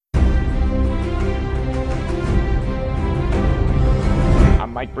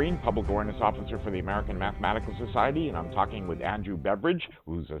Mike Breen, Public Awareness Officer for the American Mathematical Society, and I'm talking with Andrew Beveridge,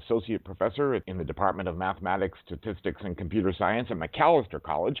 who's Associate Professor in the Department of Mathematics, Statistics, and Computer Science at Macalester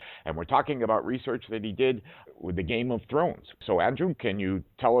College, and we're talking about research that he did with the Game of Thrones. So, Andrew, can you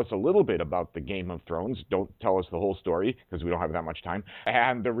tell us a little bit about the Game of Thrones? Don't tell us the whole story, because we don't have that much time,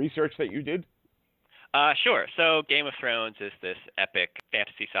 and the research that you did? Sure. So Game of Thrones is this epic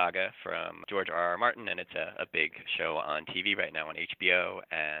fantasy saga from George R.R. Martin, and it's a big show on TV right now on HBO.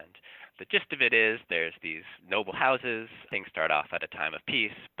 And the gist of it is there's these noble houses. Things start off at a time of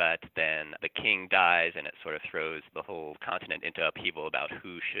peace, but then the king dies, and it sort of throws the whole continent into upheaval about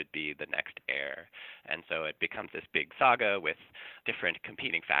who should be the next heir. And so it becomes this big saga with different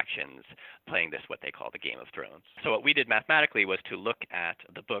competing factions playing this, what they call the Game of Thrones. So what we did mathematically was to look at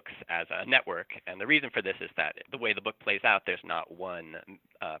the books as a network. And the reason for this is that the way the book plays out, there's not one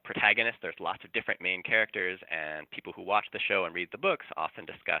protagonist. There's lots of different main characters, and people who watch the show and read the books often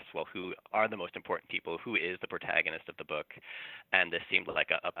discuss, well, who are the most important people, who is the protagonist of the book. And this seemed like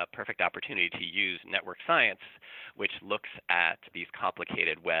a perfect opportunity to use network science, which looks at these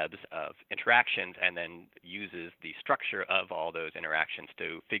complicated webs of interactions and then uses the structure of all those interactions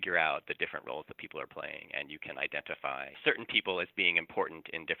to figure out the different roles that people are playing. And you can identify certain people as being important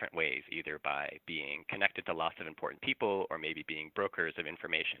in different ways, either by being connected to lots of important people or maybe being brokers of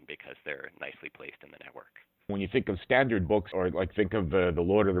information because they're nicely placed in the network. When you think of standard books, or like think of the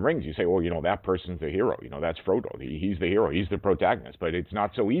Lord of the Rings, you say, well, that person's the hero. That's Frodo. He's the hero. He's the protagonist. But it's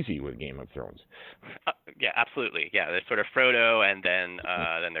not so easy with Game of Thrones. Yeah, absolutely. Yeah, there's sort of Frodo, and then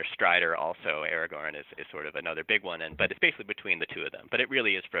there's Strider also. Aragorn is sort of another big one, but it's basically between the two of them. But it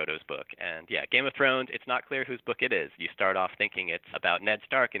really is Frodo's book. And yeah, Game of Thrones, it's not clear whose book it is. You start off thinking it's about Ned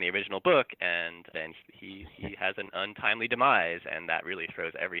Stark in the original book, and then he has an untimely demise, and that really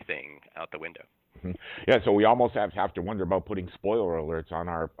throws everything out the window. Yeah, so we almost have to wonder about putting spoiler alerts on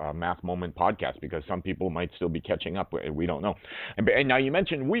our Math Moment podcast, because some people might still be catching up. We don't know. And now you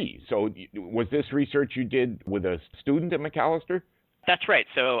mentioned we. So was this research you did with a student at Macalester? That's right.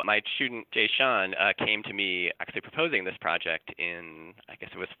 So my student, Jay Sean, came to me actually proposing this project in, I guess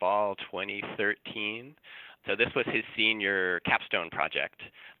it was fall 2013. So this was his senior capstone project,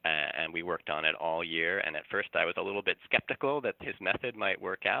 and we worked on it all year. And at first I was a little bit skeptical that his method might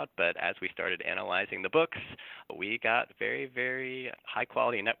work out, but as we started analyzing the books, we got very, very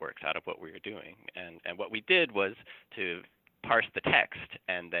high-quality networks out of what we were doing. And what we did was to parse the text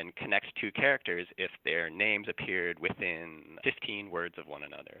and then connect two characters if their names appeared within 15 words of one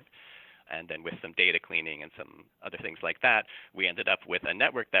another. And then with some data cleaning and some other things like that, we ended up with a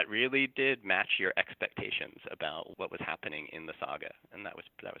network that really did match your expectations about what was happening in the saga. And that was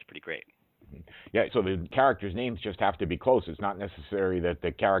pretty great. Yeah, so the characters' names just have to be close. It's not necessary that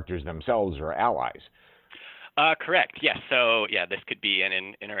the characters themselves are allies. Correct. Yes. So, yeah, this could be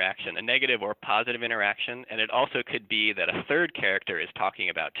an interaction, a negative or positive interaction, and it also could be that a third character is talking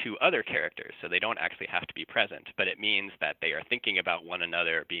about two other characters, so they don't actually have to be present, but it means that they are thinking about one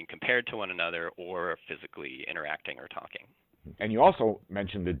another, being compared to one another, or physically interacting or talking. And you also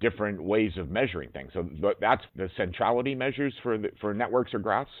mentioned the different ways of measuring things. So that's the centrality measures for networks or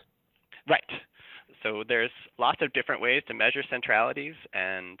graphs? Right. So there's lots of different ways to measure centralities,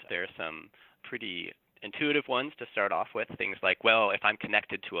 and there's some pretty intuitive ones to start off with, things like, well, if I'm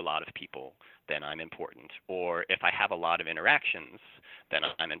connected to a lot of people, then I'm important. Or if I have a lot of interactions, then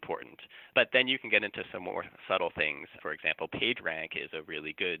I'm important. But then you can get into some more subtle things. For example, PageRank is a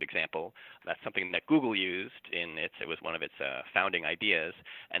really good example. That's something that Google used it was one of its founding ideas.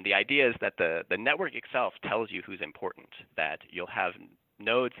 And the idea is that the network itself tells you who's important, that you'll have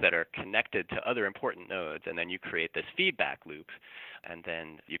nodes that are connected to other important nodes, and then you create this feedback loop, and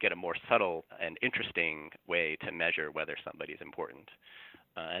then you get a more subtle and interesting way to measure whether somebody's important.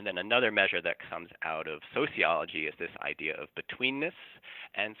 And then another measure that comes out of sociology is this idea of betweenness.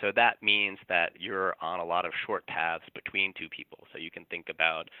 And so that means that you're on a lot of short paths between two people. So you can think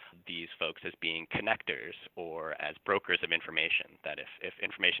about these folks as being connectors or as brokers of information, that if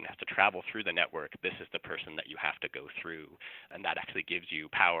information has to travel through the network, this is the person that you have to go through. And that actually gives you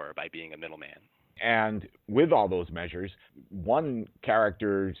power by being a middleman. And with all those measures, one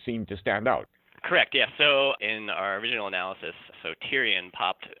character seemed to stand out. Correct, yeah. So in our original analysis, Tyrion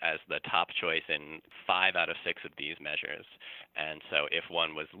popped as the top choice in 5 out of 6 of these measures. And so if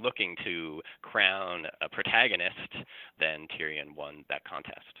one was looking to crown a protagonist, then Tyrion won that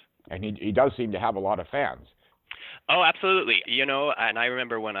contest. And he does seem to have a lot of fans. Oh, absolutely. And I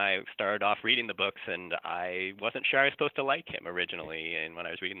remember when I started off reading the books, and I wasn't sure I was supposed to like him originally, and when I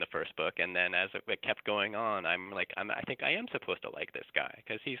was reading the first book, and then as it kept going on, I think I am supposed to like this guy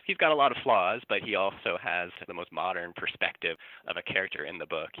because he's got a lot of flaws, but he also has the most modern perspective of a character in the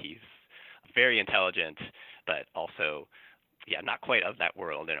book. He's very intelligent, but also, yeah, not quite of that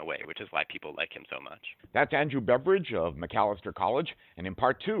world in a way, which is why people like him so much. That's Andrew Beveridge of Macalester College, and in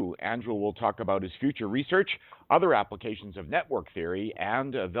part two, Andrew will talk about his future research, other applications of network theory,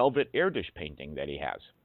 and a velvet air dish painting that he has.